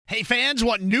Hey, fans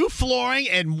want new flooring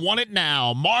and want it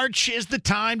now. March is the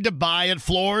time to buy at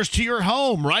Floors to Your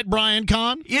Home, right, Brian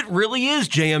Kahn? It really is,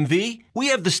 JMV. We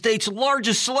have the state's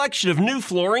largest selection of new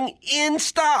flooring in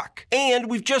stock. And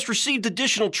we've just received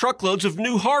additional truckloads of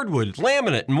new hardwood,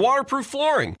 laminate, and waterproof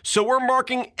flooring. So we're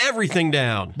marking everything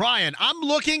down. Brian, I'm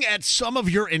looking at some of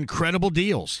your incredible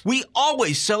deals. We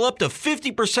always sell up to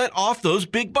 50% off those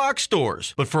big box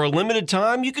stores. But for a limited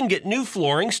time, you can get new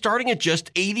flooring starting at just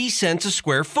 80 cents a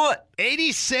square foot.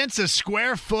 80 cents a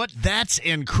square foot? That's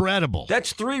incredible.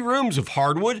 That's 3 rooms of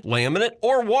hardwood, laminate,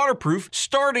 or waterproof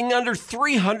starting under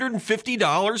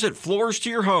 $350 at Floors to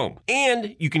Your Home.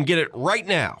 And you can get it right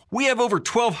now. We have over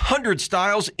 1,200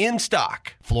 styles in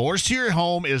stock. Floors to Your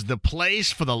Home is the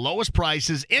place for the lowest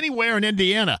prices anywhere in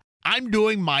Indiana. I'm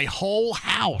doing my whole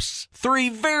house. 3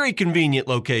 very convenient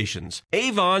locations: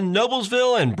 Avon,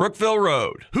 Noblesville, and Brookville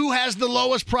Road. Who has the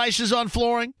lowest prices on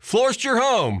flooring? Floors to Your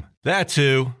Home. That's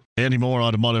who. Andy Moore,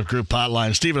 Automotive Group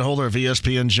Hotline. Stephen Holder of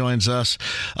ESPN joins us.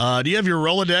 Do you have your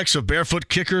Rolodex of barefoot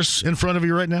kickers in front of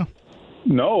you right now?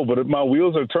 No, but my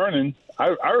wheels are turning.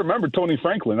 I remember Tony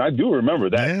Franklin. I do remember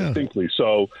that distinctly.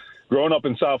 So growing up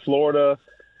in South Florida,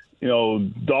 you know,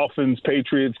 Dolphins,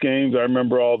 Patriots games, I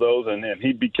remember all those, and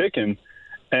he'd be kicking.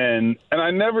 And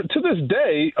I never, to this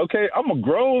day, okay, I'm a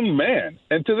grown man,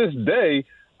 and to this day,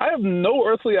 I have no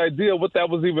earthly idea what that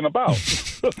was even about.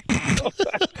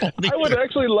 I would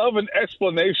actually love an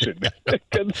explanation.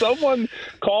 Can someone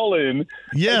call in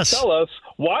and tell us,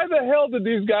 why the hell did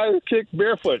these guys kick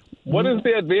barefoot? What is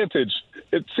the advantage?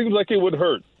 It seems like it would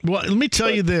hurt. Well, let me tell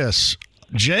you this.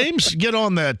 James, get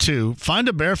on that, too. Find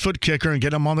a barefoot kicker and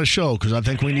get him on the show, because I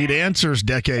think we need answers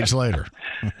decades later.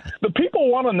 The people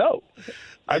want to know.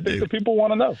 I think the people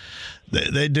want to know.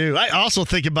 They do. I also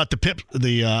think about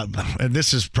and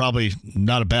this is probably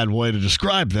not a bad way to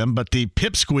describe them, but the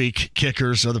pipsqueak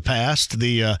kickers of the past.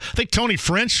 I think Tony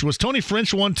French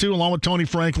one too, along with Tony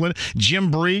Franklin, Jim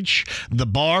Breach, the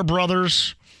Barr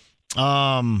brothers.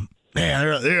 Man,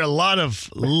 there are a lot of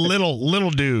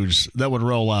little dudes that would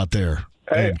roll out there.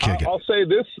 Hey, I'll say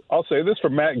this for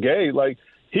Matt Gay. Like,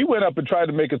 he went up and tried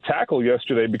to make a tackle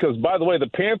yesterday because, by the way, the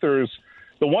Panthers,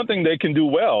 the one thing they can do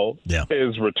well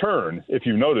is return, if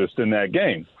you noticed in that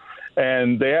game.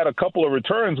 And they had a couple of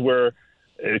returns where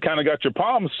it kind of got your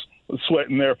palms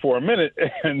sweating there for a minute.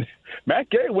 And Matt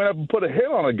Gay went up and put a hit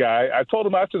on a guy. I told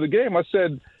him after the game, I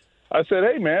said,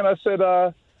 hey, man, I said,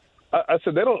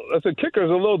 kickers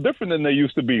are a little different than they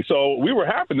used to be. So we were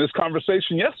having this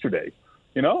conversation yesterday.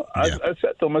 You know, I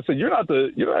said to him, I said, you're not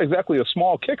exactly a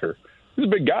small kicker. He's a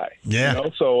big guy. Yeah. You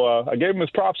know? So I gave him his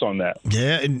props on that.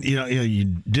 Yeah, and you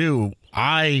do.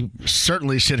 I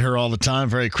certainly sit here all the time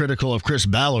very critical of Chris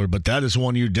Ballard, but that is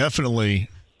one you definitely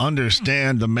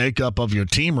understand the makeup of your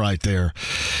team right there.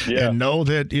 Yeah. And know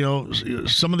that,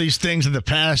 some of these things in the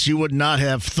past you would not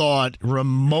have thought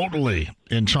remotely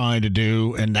in trying to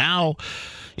do. And now,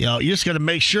 you just got to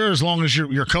make sure, as long as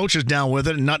your coach is down with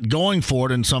it and not going for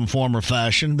it in some form or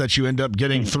fashion, that you end up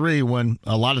getting 3 when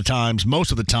a lot of times,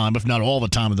 most of the time, if not all the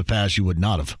time in the past, you would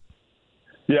not have.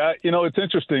 Yeah, it's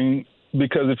interesting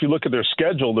because if you look at their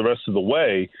schedule the rest of the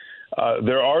way,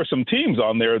 there are some teams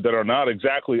on there that are not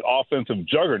exactly offensive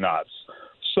juggernauts.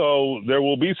 So there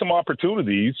will be some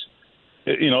opportunities,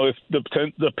 if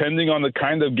depending on the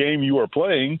kind of game you are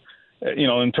playing,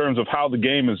 in terms of how the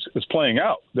game is playing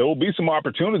out. There will be some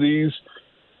opportunities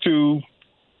to,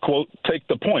 quote, take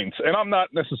the points. And I'm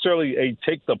not necessarily a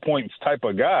take the points type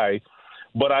of guy,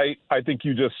 but I think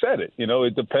you just said it.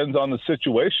 It depends on the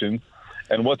situation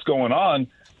and what's going on.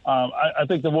 I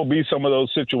think there will be some of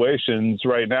those situations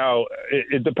right now.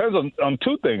 It depends on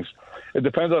 2 things. It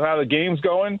depends on how the game's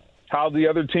going, how the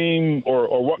other team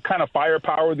or what kind of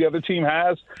firepower the other team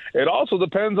has. It also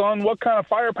depends on what kind of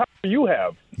firepower you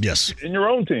have in your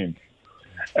own team.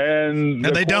 And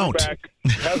they don't.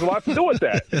 Has a lot to do with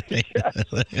that.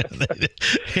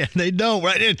 Yeah, they don't.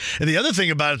 Right. And the other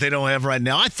thing about it they don't have right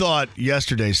now, I thought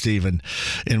yesterday, Stephen,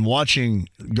 in watching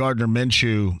Gardner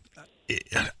Minshew,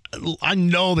 I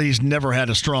know that he's never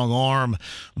had a strong arm,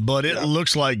 but it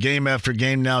looks like game after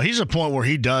game now, he's at a point where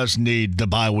he does need the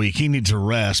bye week. He needs a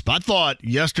rest. But I thought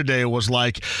yesterday was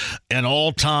like an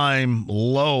all-time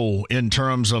low in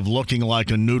terms of looking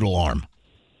like a noodle arm.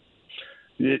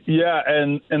 Yeah,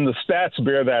 and the stats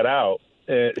bear that out.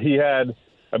 He had,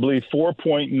 I believe,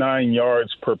 4.9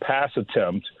 yards per pass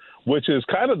attempt, which is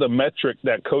kind of the metric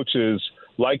that coaches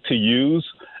like to use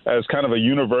as kind of a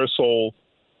universal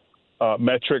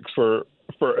metric for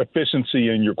efficiency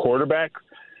in your quarterback.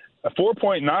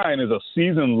 4.9 is a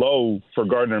season low for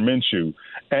Gardner Minshew,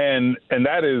 and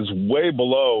that is way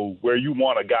below where you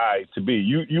want a guy to be.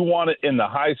 You want it in the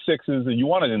high sixes, and you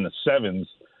want it in the sevens,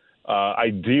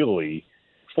 ideally.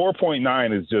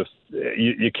 4.9 is just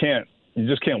you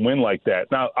just can't win like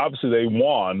that. Now, obviously they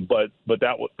won, but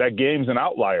that game's an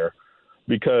outlier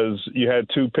because you had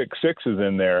 2 pick sixes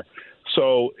in there.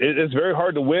 So it's very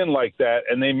hard to win like that,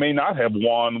 and they may not have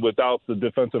won without the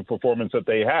defensive performance that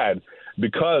they had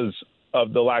because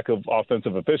of the lack of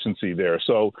offensive efficiency there.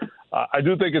 So I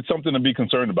do think it's something to be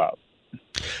concerned about.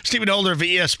 Stephen Holder of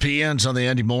ESPN's on the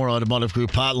Andy Moore Automotive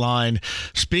Group hotline.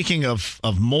 Speaking of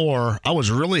Moore, I was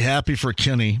really happy for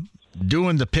Kenny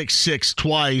doing the pick six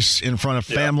twice in front of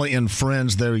family and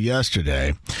friends there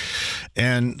yesterday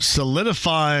and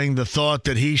solidifying the thought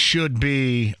that he should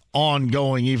be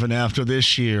ongoing even after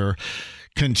this year,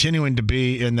 continuing to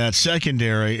be in that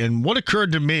secondary. And what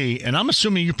occurred to me, and I'm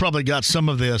assuming you probably got some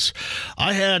of this,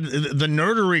 I had the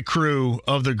nerdery crew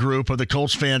of the group of the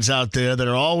Colts fans out there that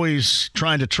are always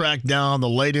trying to track down the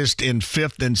latest in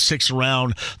 5th and 6th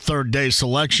round third day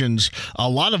selections, a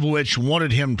lot of which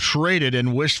wanted him traded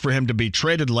and wished for him to be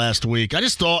traded last week. I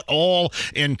just thought all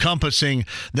encompassing,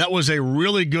 that was a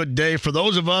really good day for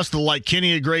those of us that like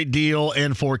Kenny a great deal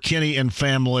and for Kenny and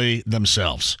family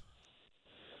themselves.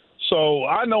 So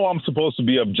I know I'm supposed to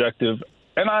be objective,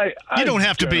 and you don't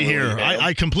have to be here.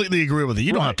 I completely agree with you.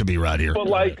 You don't have to be right here.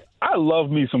 But I love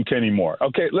me some Kenny Moore.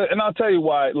 Okay, and I'll tell you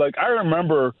why. I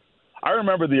remember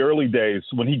the early days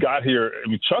when he got here. I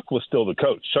mean, Chuck was still the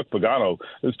coach, Chuck Pagano.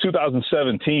 It was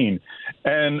 2017,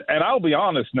 and I'll be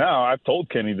honest now. I've told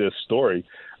Kenny this story.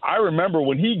 I remember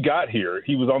when he got here,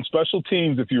 he was on special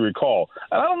teams, if you recall.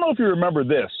 And I don't know if you remember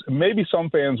this. Maybe some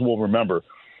fans will remember.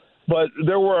 But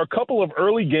there were a couple of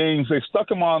early games. They stuck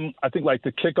him on, I think,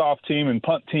 the kickoff team and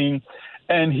punt team,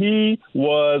 and he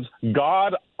was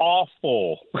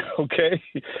god-awful, okay?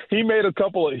 He made a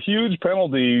couple of huge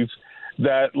penalties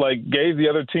that, gave the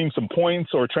other team some points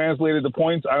or translated the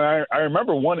points. And I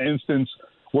remember one instance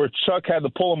where Chuck had to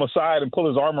pull him aside and put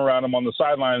his arm around him on the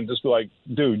sideline and just be like,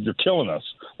 dude, you're killing us.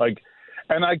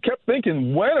 And I kept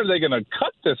thinking, when are they going to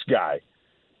cut this guy?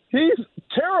 He's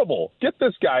terrible. Get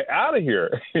this guy out of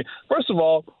here. First of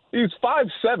all, he's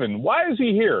 5'7". Why is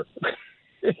he here?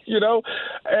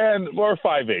 Or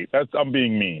 5'8". I'm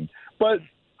being mean. But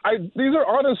these are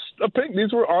honest opinions.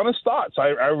 These were honest thoughts. I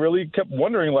really kept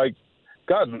wondering,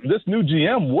 God, this new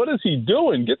GM, what is he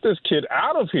doing? Get this kid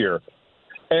out of here.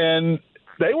 And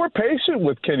they were patient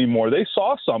with Kenny Moore. They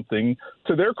saw something,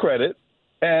 to their credit,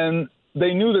 and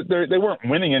they knew that they weren't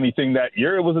winning anything that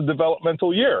year. It was a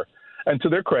developmental year. And to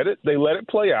their credit, they let it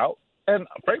play out. And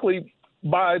frankly,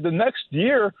 by the next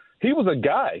year, he was a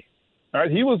guy. All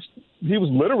right, he was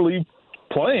literally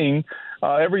playing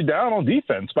every down on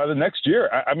defense by the next year.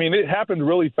 I mean, it happened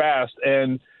really fast,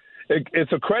 and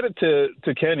it's a credit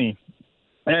to Kenny,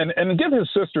 and give his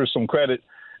sister some credit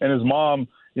and his mom.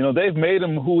 They've made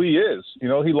him who he is. He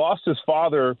lost his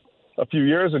father a few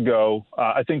years ago.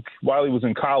 I think while he was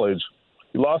in college,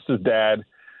 he lost his dad.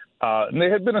 And they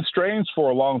had been estranged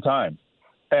for a long time,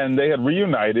 and they had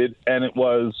reunited, and it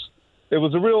was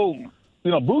a real,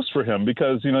 boost for him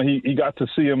because, he got to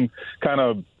see him kind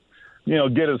of,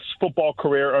 get his football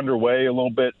career underway a little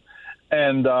bit.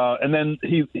 And then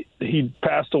he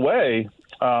passed away.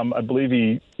 I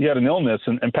believe he had an illness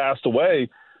and passed away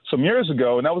some years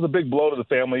ago. And that was a big blow to the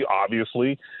family,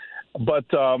 obviously. But,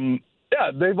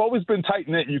 they've always been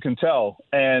tight-knit, you can tell.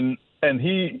 And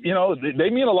he, they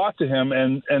mean a lot to him.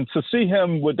 And to see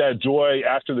him with that joy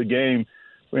after the game,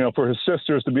 for his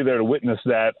sisters to be there to witness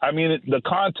that. I mean, the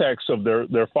context of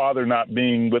their father not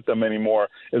being with them anymore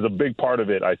is a big part of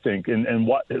it, I think, and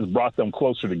what has brought them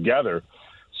closer together.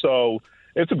 So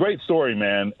it's a great story,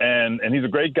 man. And he's a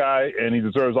great guy, and he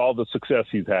deserves all the success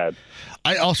he's had.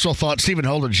 I also thought Stephen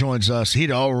Holder joins us.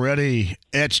 He'd already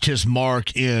etched his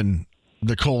mark in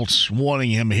the Colts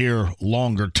wanting him here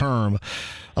longer term.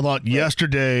 I thought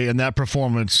yesterday and that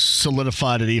performance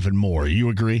solidified it even more. You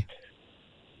agree?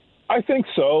 I think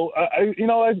so.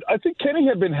 I think Kenny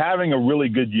had been having a really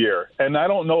good year, and I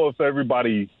don't know if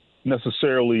everybody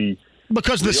necessarily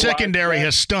because the secondary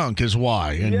has stunk is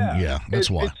why. And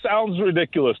that's why. It sounds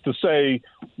ridiculous to say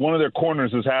one of their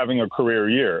corners is having a career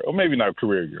year, or maybe not a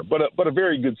career year, but a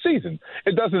very good season.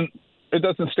 It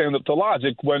doesn't stand up to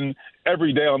logic when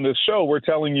every day on this show we're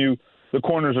telling you the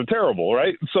corners are terrible,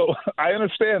 right? So I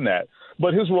understand that.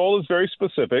 But his role is very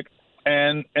specific,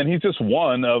 and he's just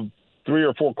one of 3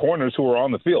 or 4 corners who are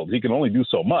on the field. He can only do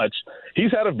so much.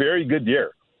 He's had a very good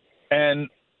year. And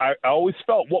I always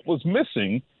felt what was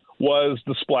missing was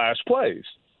the splash plays.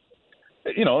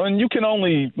 and you can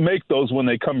only make those when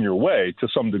they come your way to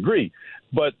some degree.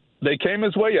 But they came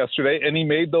his way yesterday, and he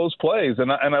made those plays.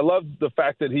 And I love the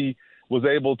fact that he was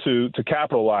able to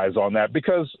capitalize on that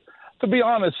because, to be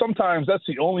honest, sometimes that's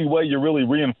the only way you really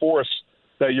reinforce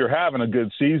that you're having a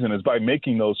good season is by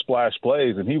making those splash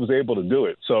plays, and he was able to do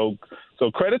it. So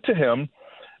credit to him.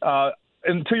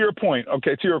 And to your point,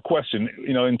 to your question,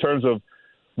 in terms of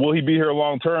will he be here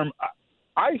long term,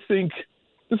 I think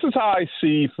this is how I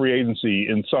see free agency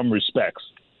in some respects.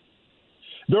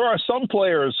 There are some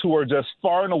players who are just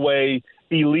far and away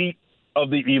elite of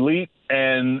the elite,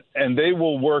 and they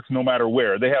will work no matter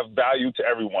where. They have value to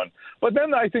everyone. But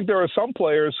then I think there are some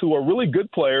players who are really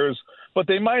good players, but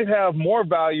they might have more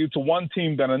value to one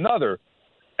team than another.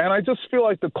 And I just feel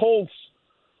like the Colts,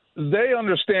 they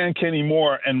understand Kenny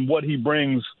Moore and what he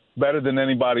brings better than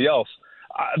anybody else.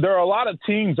 There are a lot of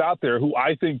teams out there who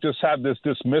I think just have this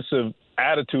dismissive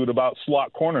attitude about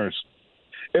slot corners.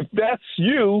 If that's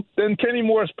you, then Kenny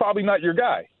Moore is probably not your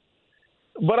guy.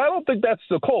 But I don't think that's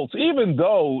the Colts, even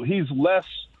though he's less,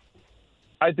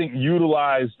 I think,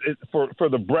 utilized for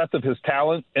the breadth of his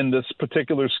talent in this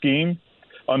particular scheme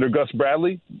under Gus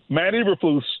Bradley. Matt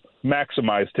Eberflus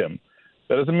maximized him.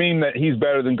 That doesn't mean that he's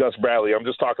better than Gus Bradley. I'm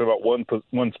just talking about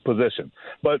one's position.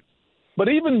 But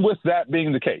even with that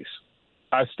being the case,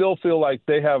 I still feel like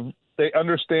they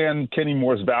understand Kenny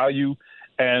Moore's value,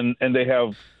 and they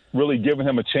have really given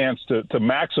him a chance to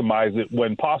maximize it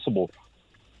when possible.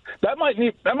 That might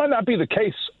not be the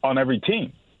case on every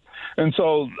team. And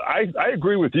so I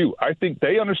agree with you. I think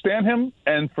they understand him,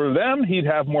 and for them, he'd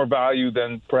have more value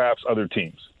than perhaps other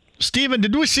teams. Steven,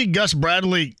 did we see Gus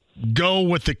Bradley go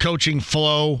with the coaching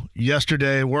flow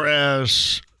yesterday,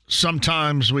 whereas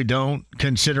sometimes we don't,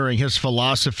 considering his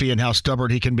philosophy and how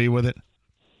stubborn he can be with it?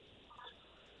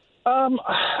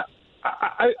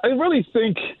 I really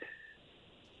think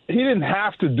he didn't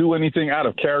have to do anything out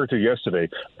of character yesterday.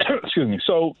 Excuse me.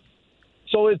 So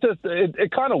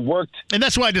it kind of worked. And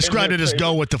that's why I described it as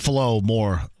go with the flow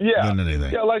more than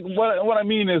anything. Yeah, like what I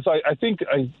mean is I think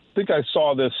I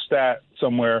saw this stat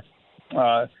somewhere.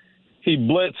 He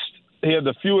blitzed. He had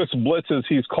the fewest blitzes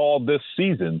he's called this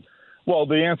season. Well,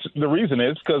 the reason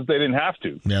is because they didn't have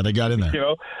to. Yeah, they got in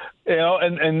there.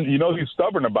 And he's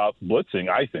stubborn about blitzing,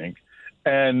 I think,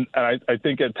 and I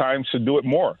think at times should do it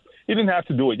more. He didn't have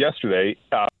to do it yesterday.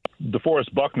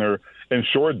 DeForest Buckner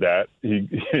ensured that.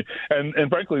 And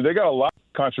frankly, they got a lot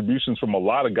of contributions from a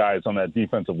lot of guys on that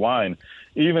defensive line,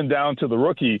 even down to the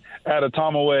rookie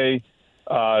Adetomiwa.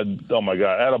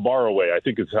 Adebawore, I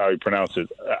think is how you pronounce it.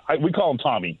 We call him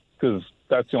Tommy because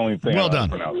that's the only thing well I done.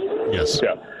 pronounce. Yes.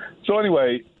 Yeah. So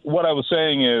anyway, what I was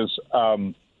saying is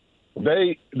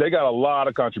they got a lot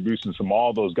of contributions from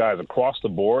all those guys across the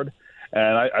board,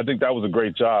 and I think that was a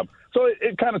great job. So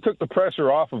it kind of took the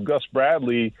pressure off of Gus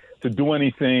Bradley to do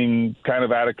anything kind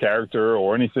of out of character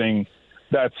or anything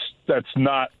that's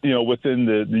not within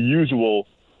the usual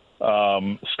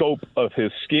scope of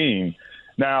his scheme.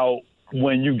 Now,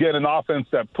 when you get an offense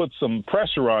that puts some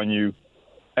pressure on you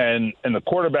and the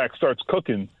quarterback starts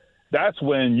cooking, that's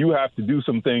when you have to do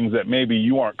some things that maybe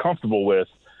you aren't comfortable with,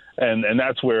 and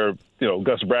that's where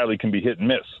Gus Bradley can be hit and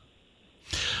miss.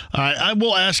 All right, I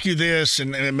will ask you this,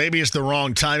 and maybe it's the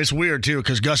wrong time. It's weird, too,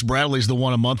 because Gus Bradley's the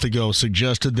one a month ago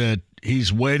suggested that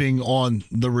he's waiting on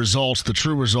the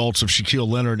true results of Shaquille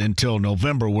Leonard until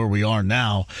November, where we are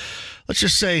now. Let's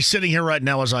just say, sitting here right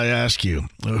now as I ask you,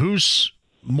 who's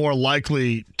more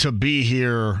likely to be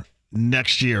here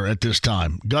next year at this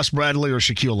time, Gus Bradley or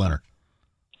Shaquille Leonard?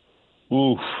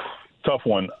 Ooh, tough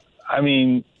one. I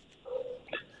mean,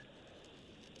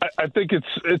 I think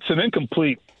it's an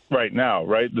incomplete right now,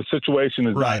 right? The situation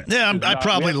is right. I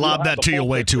probably lobbed that to you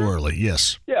way too early.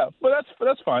 Yes. Yeah, but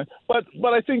that's fine. But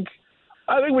I think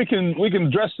we can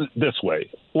address it this way.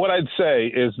 What I'd say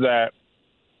is that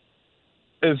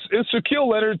is Shaquille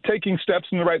Leonard taking steps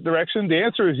in the right direction? The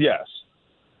answer is yes.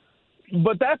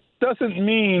 But that doesn't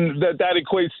mean that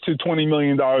equates to $20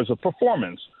 million of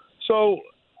performance. So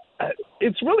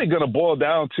it's really going to boil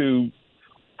down to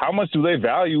how much do they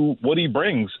value what he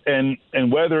brings and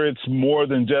whether it's more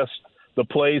than just the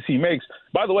plays he makes.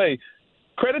 By the way,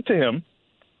 credit to him.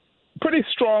 Pretty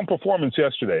strong performance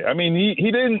yesterday. I mean,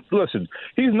 he didn't – listen,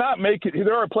 he's not making –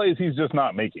 there are plays he's just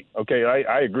not making. Okay,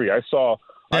 I agree. I saw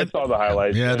the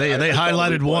highlights. Yeah, they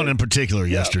highlighted one in particular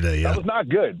yesterday. Yeah. That was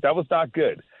not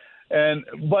good.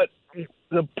 But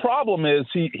the problem is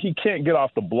he can't get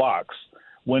off the blocks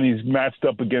when he's matched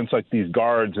up against like these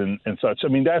guards and such. I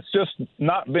mean, that's just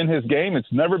not been his game.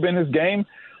 It's never been his game.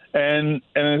 And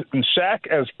Shaq,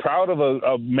 as proud of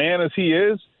a man as he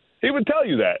is, he would tell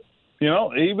you that.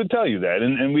 He would tell you that.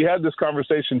 And we had this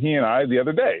conversation, he and I, the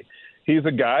other day. He's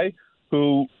a guy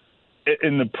who,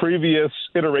 in the previous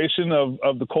iteration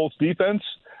of the Colts defense,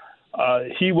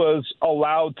 he was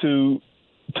allowed to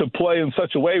play in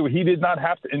such a way where he did not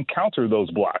have to encounter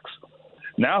those blocks.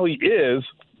 Now he is,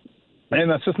 and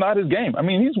that's just not his game. I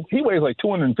mean, he weighs like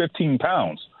 215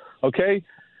 pounds, okay?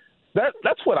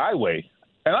 That's what I weigh,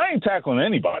 and I ain't tackling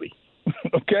anybody,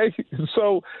 okay?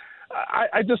 So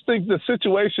I just think the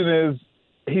situation is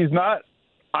he's not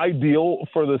ideal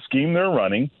for the scheme they're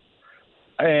running,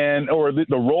 or the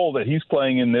role that he's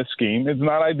playing in this scheme is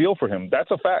not ideal for him.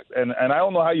 That's a fact, and I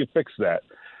don't know how you fix that.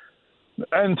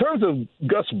 In terms of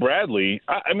Gus Bradley,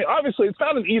 I mean, obviously it's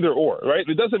not an either or, right?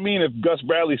 It doesn't mean if Gus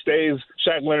Bradley stays,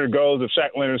 Shaq Leonard goes. If Shaq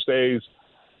Leonard stays,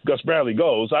 Gus Bradley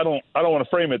goes. I don't want to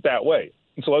frame it that way.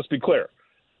 So let's be clear.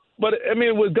 But I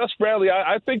mean, with Gus Bradley,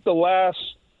 I think the last,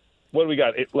 what do we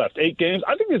got left? 8 games.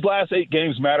 I think these last 8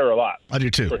 games matter a lot. I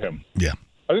do too. For him. Yeah.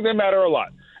 I think they matter a lot.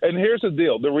 And here's the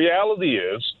deal. The reality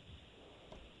is,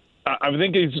 I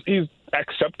think he's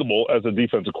acceptable as a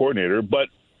defensive coordinator, but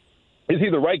is he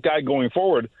the right guy going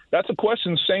forward? That's a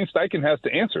question Shane Steichen has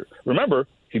to answer. Remember,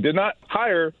 he did not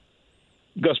hire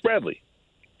Gus Bradley.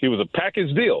 He was a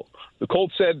package deal. The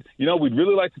Colts said, we'd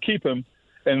really like to keep him.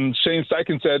 And Shane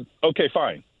Steichen said, okay,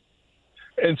 fine.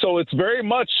 And so it's very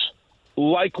much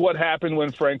like what happened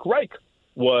when Frank Reich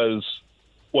was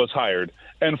hired.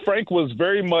 And Frank was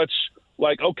very much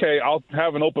like, okay, I'll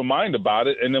have an open mind about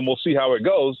it, and then we'll see how it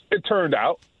goes. It turned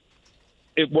out,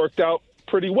 it worked out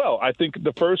pretty well. I think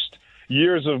the first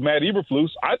years of Matt Eberflus,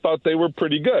 I thought they were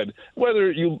pretty good.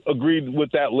 Whether you agreed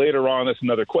with that later on, that's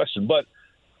another question. But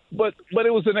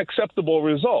it was an acceptable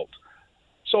result.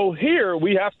 So here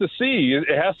we have to see.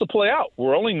 It has to play out.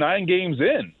 We're only 9 games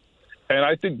in. And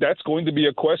I think that's going to be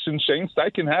a question Shane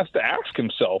Steichen has to ask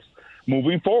himself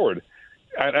moving forward.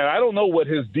 And I don't know what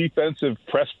his defensive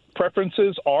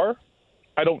preferences are.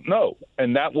 I don't know.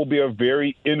 And that will be a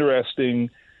very interesting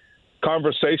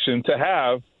conversation to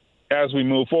have as we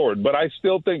move forward. But I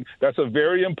still think that's a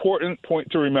very important point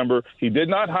to remember. He did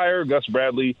not hire Gus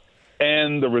Bradley,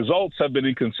 and the results have been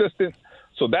inconsistent.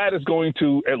 So that is going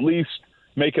to at least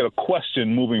make it a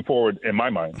question moving forward in my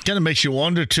mind. Kind of makes you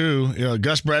wonder, too.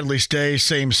 Gus Bradley stays,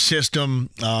 same system.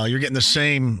 You're getting the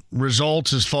same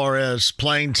results as far as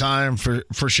playing time for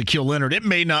Shaquille Leonard. It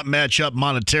may not match up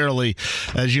monetarily,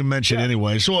 as you mentioned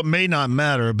anyway, so it may not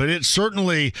matter. But it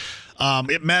certainly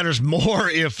it matters more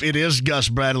if it is Gus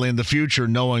Bradley in the future,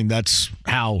 knowing that's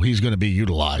how he's going to be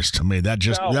utilized. I mean,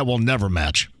 that will never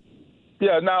match.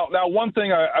 Yeah, now one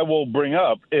thing I will bring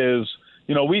up is,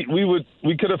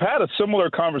 we could have had a similar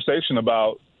conversation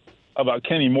about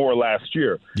Kenny Moore last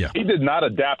year. Yeah. He did not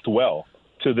adapt well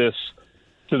to this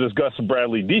Gus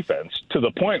Bradley defense, to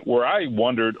the point where I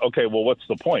wondered, okay, well, what's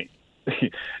the point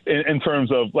in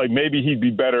terms of, like, maybe he'd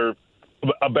be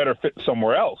a better fit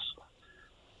somewhere else.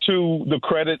 To the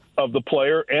credit of the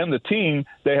player and the team,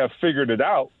 they have figured it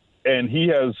out, and he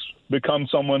has become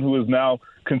someone who is now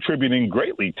contributing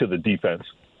greatly to the defense.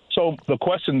 So the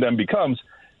question then becomes,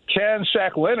 can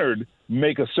Shaq Leonard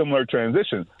make a similar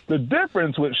transition? The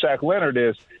difference with Shaq Leonard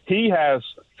is he has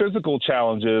physical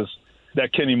challenges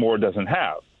that Kenny Moore doesn't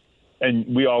have. And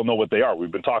we all know what they are.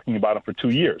 We've been talking about them for 2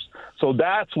 years. So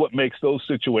that's what makes those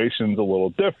situations a little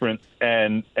different,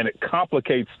 and it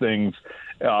complicates things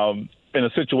in a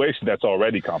situation that's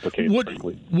already complicated.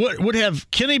 Would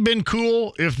have Kenny been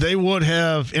cool if they would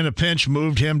have, in a pinch,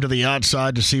 moved him to the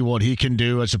outside to see what he can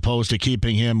do, as opposed to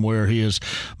keeping him where he is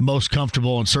most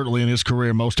comfortable and certainly in his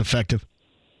career most effective?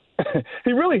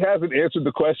 He really hasn't answered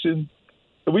the question.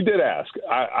 We did ask.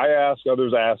 I asked.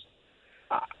 Others asked.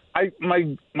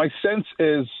 My sense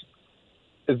is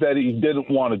that he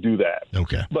didn't want to do that.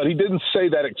 Okay. But he didn't say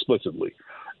that explicitly.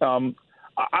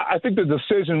 I think the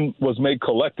decision was made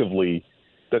collectively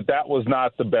that was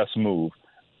not the best move,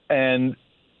 and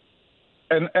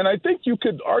I think you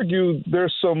could argue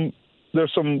there's some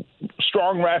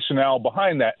strong rationale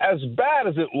behind that. As bad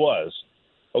as it was,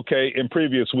 okay, in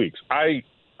previous weeks, I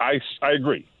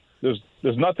agree. There's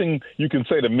nothing you can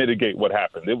say to mitigate what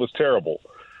happened. It was terrible,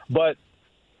 but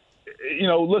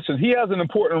listen, he has an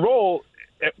important role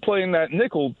at playing that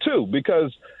nickel too,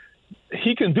 because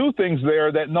he can do things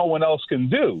there that no one else can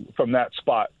do from that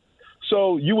spot.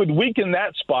 So you would weaken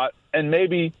that spot and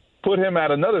maybe put him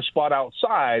at another spot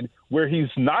outside where he's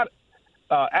not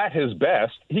at his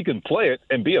best. He can play it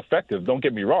and be effective, don't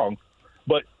get me wrong,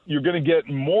 but you're going to get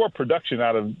more production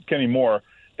out of Kenny Moore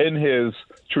in his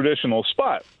traditional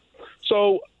spot.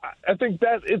 So I think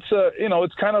that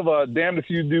it's kind of a damned if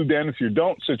you do, damned if you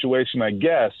don't situation, I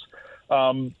guess.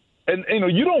 And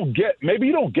you don't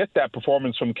get that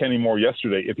performance from Kenny Moore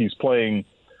yesterday if he's playing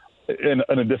in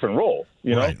a different role.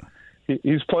 Right.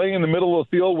 He's playing in the middle of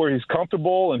the field where he's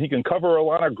comfortable and he can cover a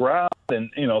lot of ground, and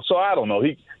so I don't know.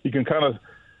 He can kind of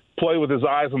play with his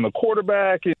eyes on the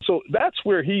quarterback, and so that's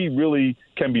where he really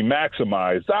can be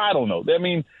maximized. I don't know. I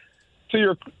mean,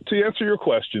 to answer your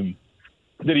question,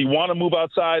 did he want to move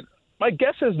outside? My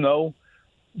guess is no,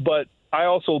 but I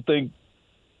also think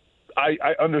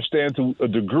I understand to a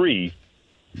degree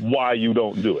why you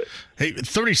don't do it. Hey,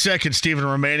 30 seconds, Stephen,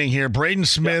 remaining here. Braden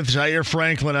Smith, Zaire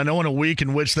Franklin, I know in a week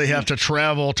in which they have to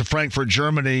travel to Frankfurt,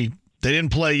 Germany, they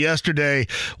didn't play yesterday.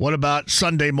 What about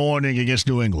Sunday morning against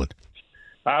New England?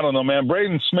 I don't know, man.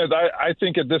 Braden Smith, I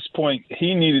think at this point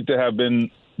he needed to have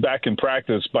been back in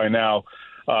practice by now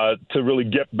to really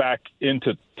get back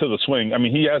into the swing. I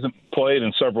mean, he hasn't played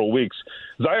in several weeks.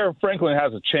 Zaire Franklin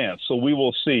has a chance, so we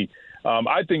will see.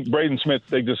 I think Braden Smith,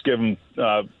 they just give him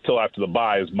till after the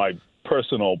bye is my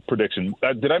personal prediction.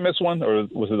 Did I miss one, or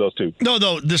was it those two?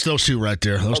 No, just those two right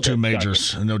there. Those two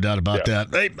majors, gotcha. No doubt about that.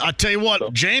 Hey, I tell you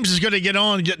what, James is going to get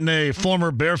on getting a former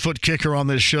barefoot kicker on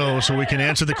this show so we can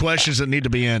answer the questions that need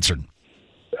to be answered.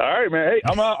 All right, man. Hey,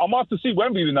 I'm off to see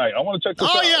Wemby tonight. I want to check this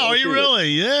out. Oh, yeah. Are you really?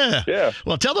 Yeah. Yeah.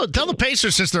 Well, tell the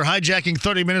Pacers, since they're hijacking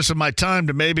 30 minutes of my time,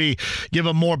 to maybe give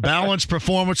a more balanced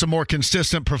performance, a more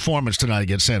consistent performance tonight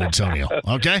against San Antonio.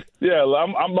 Okay? Yeah,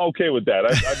 I'm okay with that.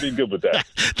 I'd be good with that.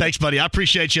 Thanks, buddy. I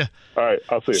appreciate you. All right.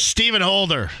 I'll see you. Stephen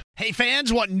Holder. Hey,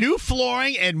 fans, want new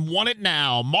flooring and want it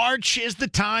now. March is the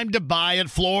time to buy at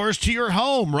Floors to Your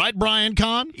Home. Right, Brian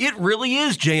Kahn? It really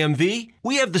is, JMV.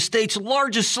 We have the state's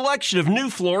largest selection of new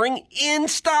flooring in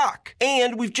stock.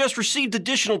 And we've just received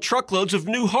additional truckloads of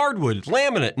new hardwood,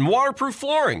 laminate, and waterproof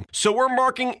flooring. So we're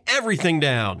marking everything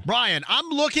down. Brian, I'm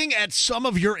looking at some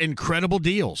of your incredible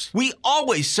deals. We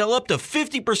always sell up to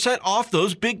 50% off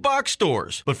those big box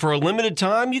stores. But for a limited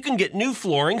time, you can get new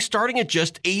flooring starting at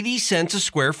just 80 cents a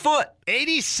square foot.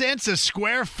 80 cents a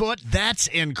square foot? That's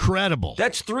incredible.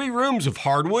 That's 3 rooms of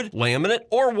hardwood, laminate,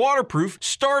 or waterproof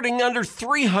starting under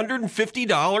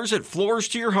 $350 at Floors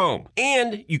to Your Home.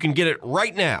 And you can get it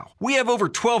right now. We have over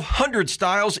 1,200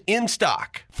 styles in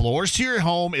stock. Floors to Your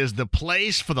Home is the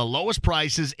place for the lowest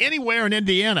prices anywhere in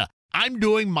Indiana. I'm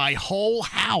doing my whole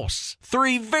house.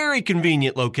 3 very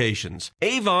convenient locations: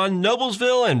 Avon,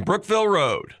 Noblesville, and Brookville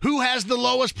Road. Who has the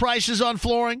lowest prices on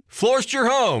flooring? Floors to Your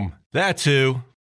Home. That's who.